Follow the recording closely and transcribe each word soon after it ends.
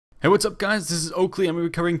Hey, what's up guys? This is Oakley. I'm going to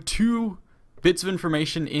be covering two bits of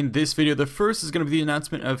information in this video. The first is going to be the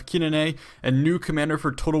announcement of Kinane, a new commander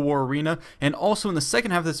for Total War Arena, and also in the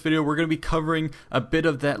second half of this video we're going to be covering a bit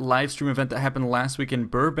of that live stream event that happened last week in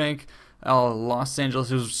Burbank, Los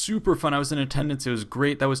Angeles. It was super fun. I was in attendance. It was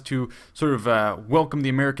great. That was to sort of welcome the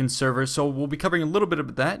American server. So we'll be covering a little bit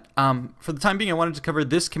of that. For the time being, I wanted to cover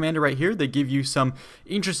this commander right here. They give you some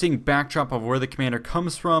interesting backdrop of where the commander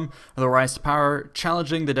comes from, the rise to power,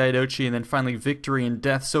 challenging the Daidochi, and then finally victory and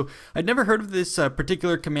death. So I'd never heard of this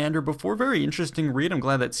particular commander before. Very interesting read. I'm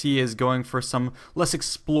glad that CA is going for some less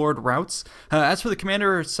explored routes. As for the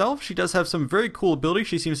commander herself, she does have some very cool abilities.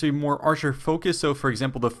 She seems to be more archer focused. So for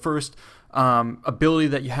example, the first ability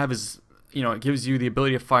that you have is, it gives you the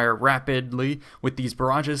ability to fire rapidly with these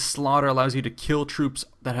barrages. Slaughter allows you to kill troops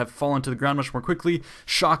that have fallen to the ground much more quickly.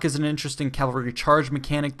 Shock is an interesting cavalry charge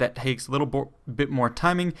mechanic that takes a little bit more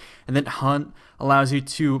timing. And then Hunt allows you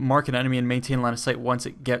to mark an enemy and maintain line of sight once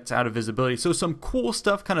it gets out of visibility. So some cool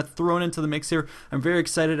stuff kind of thrown into the mix here. I'm very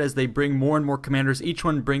excited as they bring more and more commanders. Each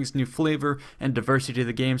one brings new flavor and diversity to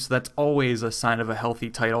the game, so that's always a sign of a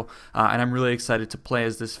healthy title. And I'm really excited to play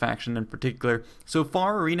as this faction in particular. So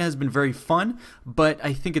far, Arena has been very fun, but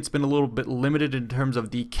I think it's been a little bit limited in terms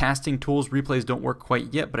of the casting tools. Replays don't work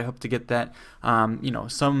quite yet, but I hope to get that,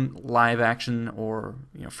 some live action or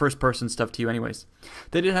first person stuff to you anyways.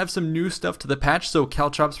 They did have some new stuff to the patch, so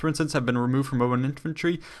caltrops, for instance, have been removed from mobile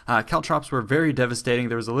infantry. Caltrops were very devastating.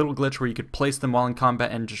 There was a little glitch where you could place them while in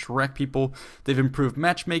combat and just wreck people. They've improved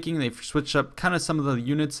matchmaking. They've switched up kind of some of the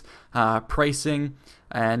units, pricing,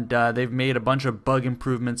 and they've made a bunch of bug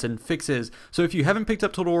improvements and fixes. So if you haven't picked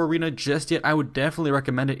up Total War Arena just yet, I would definitely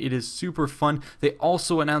recommend it. It is super fun. They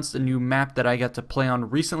also announced a new map that I got to play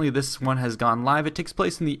on recently. This one has gone live. It takes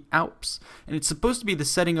place in the Alps, and it's supposed to be the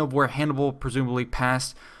setting of where Hannibal presumably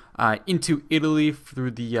passed into Italy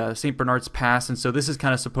through the St. Bernard's Pass, and so this is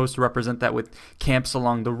kind of supposed to represent that with camps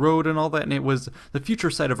along the road and all that, and it was the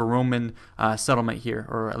future site of a Roman settlement here,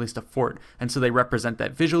 or at least a fort, and so they represent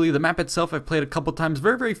that visually. The map itself I've played a couple times.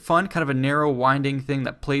 Very, very fun, kind of a narrow, winding thing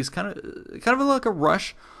that plays kind of like a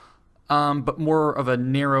rush, but more of a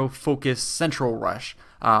narrow, focused, central rush,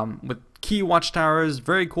 with key watchtowers,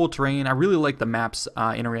 very cool terrain. I really like the maps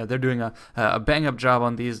in Arena. They're doing a bang-up job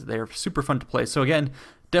on these. They're super fun to play. So again,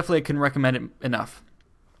 definitely I couldn't recommend it enough.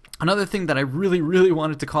 Another thing that I really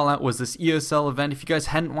wanted to call out was this ESL event. If you guys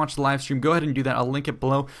hadn't watched the live stream, go ahead and do that. I'll link it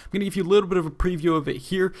below. I'm going to give you a little bit of a preview of it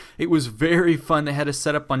here. It was very fun. They had us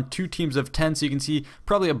set up on 2 teams of 10, so you can see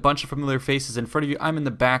probably a bunch of familiar faces in front of you. I'm in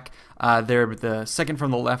the back. They're the second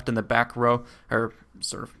from the left in the back row, or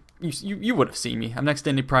sort of. You would have seen me. I'm next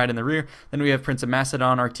to Indy Pride in the rear. Then we have Prince of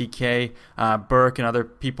Macedon, RTK, Burke, and other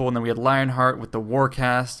people. And then we had Lionheart with the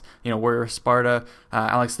Warcast, Warrior Sparta,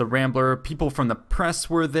 Alex the Rambler. People from the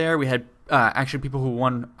press were there. We had actually people who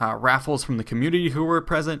won raffles from the community who were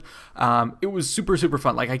present. It was super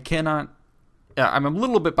fun. Like, I'm a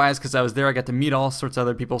little bit biased because I was there. I got to meet all sorts of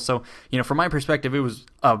other people. So, from my perspective, it was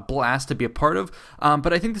a blast to be a part of.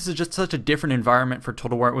 But I think this is just such a different environment for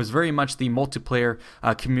Total War. It was very much the multiplayer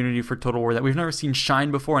community for Total War that we've never seen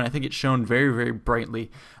shine before. And I think it shone very brightly.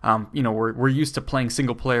 We're used to playing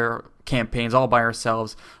single player campaigns all by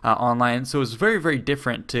ourselves online. So it was very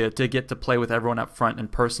different to get to play with everyone up front and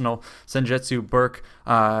personal. Senjutsu, Burke,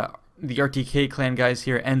 the RTK clan guys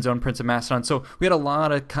here, Endzone, Prince of Macedon. So we had a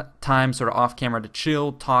lot of time sort of off camera to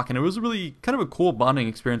chill, talk, and it was really kind of a cool bonding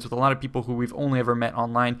experience with a lot of people who we've only ever met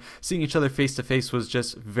online. Seeing each other face to face was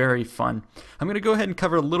just very fun. I'm going to go ahead and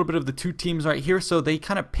cover a little bit of the 2 teams right here. So they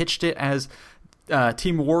kind of pitched it as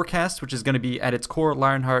Team Warcast, which is going to be at its core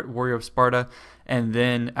Lionheart, Warrior of Sparta, and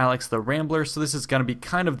then Alex the Rambler. So this is going to be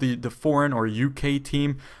kind of the foreign or UK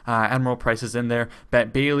team. Admiral Price is in there.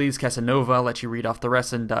 Bet Bailey's, Casanova, I'll let you read off the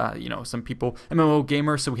rest, and some people, MMO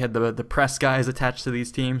Gamer. So we had the press guys attached to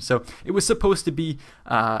these teams. So it was supposed to be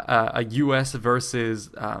a US versus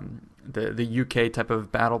the UK type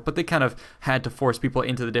of battle, but they kind of had to force people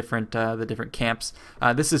into the different camps.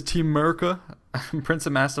 This is Team America. Prince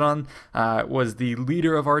of Macedon was the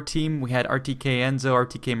leader of our team. We had RTK Enzo,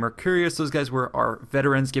 RTK Mercurius. Those guys were our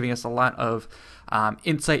veterans, giving us a lot of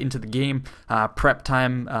insight into the game, prep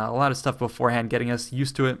time, a lot of stuff beforehand, getting us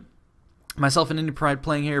used to it. Myself and Indie Pride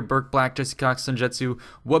playing here, Burke Black, Jesse Cox, Sunjetsu,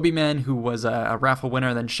 Wubby Man, who was a raffle winner,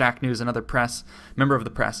 and then Shaq News, another member of the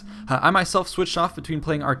press. I myself switched off between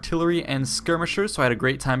playing artillery and skirmishers, so I had a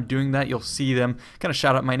great time doing that. You'll see them kind of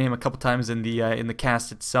shout out my name a couple times in the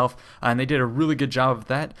cast itself, and they did a really good job of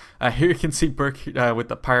that. Here you can see Burke with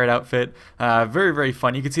the pirate outfit. Very, very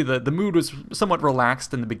fun. You can see the mood was somewhat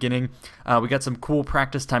relaxed in the beginning. We got some cool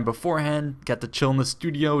practice time beforehand, got to chill in the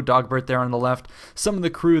studio, Dogbert there on the left, some of the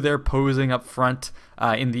crew there posing up front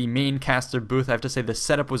in the main caster booth. I have to say the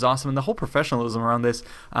setup was awesome, and the whole professionalism around this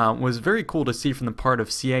was very cool to see from the part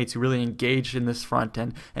of CA to really engage in this front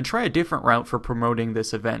and try a different route for promoting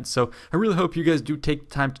this event. So I really hope you guys do take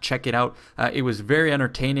the time to check it out. It was very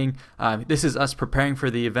entertaining. This is us preparing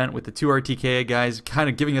for the event with the two RTKA guys kind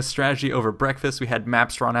of giving us strategy over breakfast. We had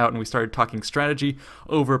maps drawn out and we started talking strategy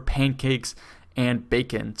over pancakes and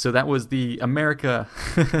bacon. So that was the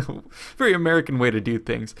very American way to do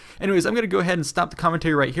things. Anyways, I'm going to go ahead and stop the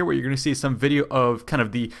commentary right here, where you're going to see some video of kind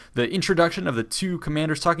of the introduction of the two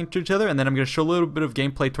commanders talking to each other, and then I'm going to show a little bit of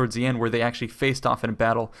gameplay towards the end where they actually faced off in a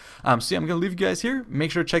battle. So yeah, I'm going to leave you guys here.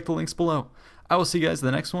 Make sure to check the links below. I will see you guys in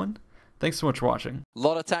the next one. Thanks so much for watching. A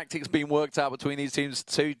lot of tactics being worked out between these teams.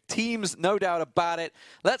 Two teams, no doubt about it.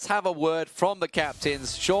 Let's have a word from the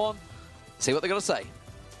captains. Sean, see what they're going to say.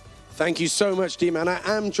 Thank you so much, D-Man. I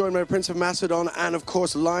am joined by Prince of Macedon and, of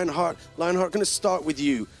course, Lionheart. Lionheart, going to start with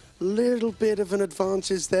you. Little bit of an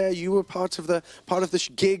advantage there. You were part of the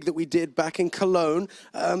gig that we did back in Cologne.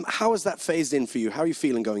 How has that phased in for you? How are you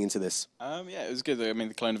feeling going into this? Yeah, it was good. I mean,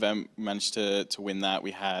 the Cologne event, we managed to win that.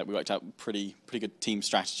 We worked out pretty good team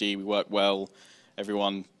strategy. We worked well.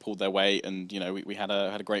 Everyone pulled their weight, and you know, we had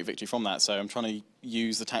a great victory from that. So I'm trying to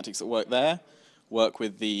use the tactics that work there, work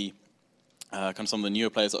with the kind of some of the newer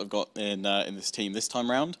players that I've got in this team this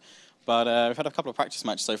time round. But we've had a couple of practice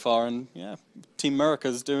matches so far, and yeah, Team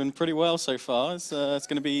America's doing pretty well so far. It's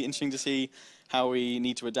going to be interesting to see how we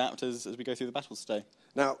need to adapt as we go through the battles today.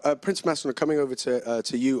 Now, Prince of Macedon, coming over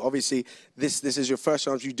to you. Obviously, this is your first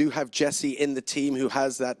chance. You do have Jesse in the team who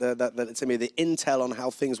has that let's say maybe the intel on how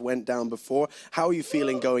things went down before. How are you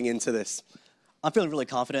feeling going into this? I'm feeling really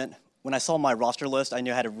confident. When I saw my roster list, I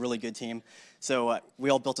knew I had a really good team. So we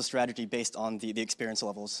all built a strategy based on the experience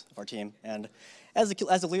levels of our team. And as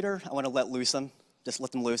a leader, I want to let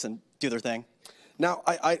them loose and do their thing. Now,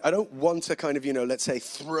 I don't want to kind of, let's say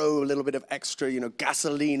throw a little bit of extra,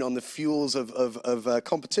 gasoline on the fuels of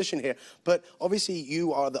competition here. But obviously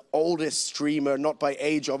you are the oldest streamer, not by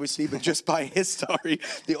age, obviously, but just by history,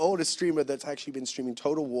 the oldest streamer that's actually been streaming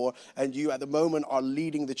Total War. And you, at the moment, are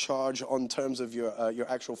leading the charge on terms of your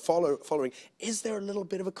actual following. Is there a little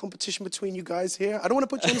bit of a competition between you guys here? I don't want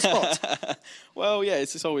to put you on the spot. Well, yeah,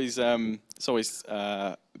 it's always been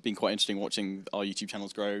quite interesting watching our YouTube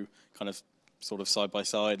channels grow, kind of sort of side by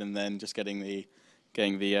side, and then just getting the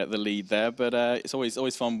lead there. But it's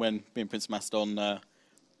always fun when me and Prince of Macedon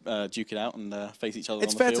duke it out and face each other on the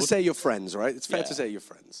field. It's fair to say you're friends, right? It's fair to say you're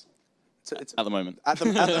friends. At the moment. At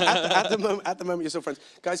the moment, you're still friends.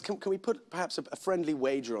 Guys, can we put perhaps a friendly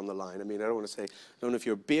wager on the line? I mean, I don't know if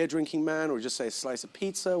you're a beer drinking man or just say a slice of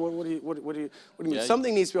pizza. What do you mean? Yeah,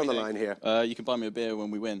 something needs to be on the line here. You can buy me a beer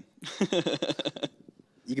when we win.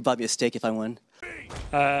 You can buy me a steak if I win.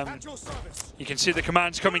 You can see the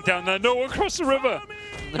commands coming down there. No one cross the river.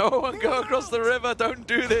 No one go across the river. Don't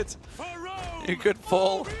do that. You could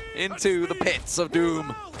fall into the pits of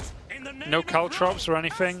doom. No caltrops or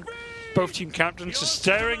anything. Both team captains are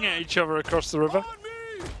staring at each other across the river.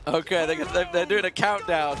 Okay, they're doing a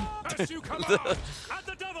countdown.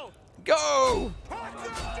 Go!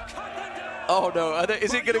 Oh no,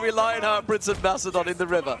 is it going to be Lionheart, Prince of Macedon in the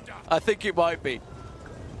river? I think it might be.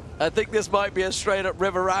 I think this might be a straight-up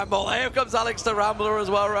river ramble. Here comes Alex the Rambler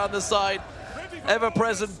as well around the side.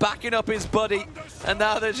 Ever-present, backing up his buddy. And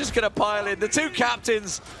now they're just going to pile in. The two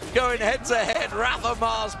captains going head-to-head. Wrath of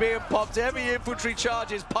Mars being popped. Heavy infantry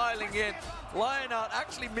charges piling in. Lionheart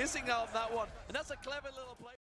actually missing out on that one. And that's a clever little play.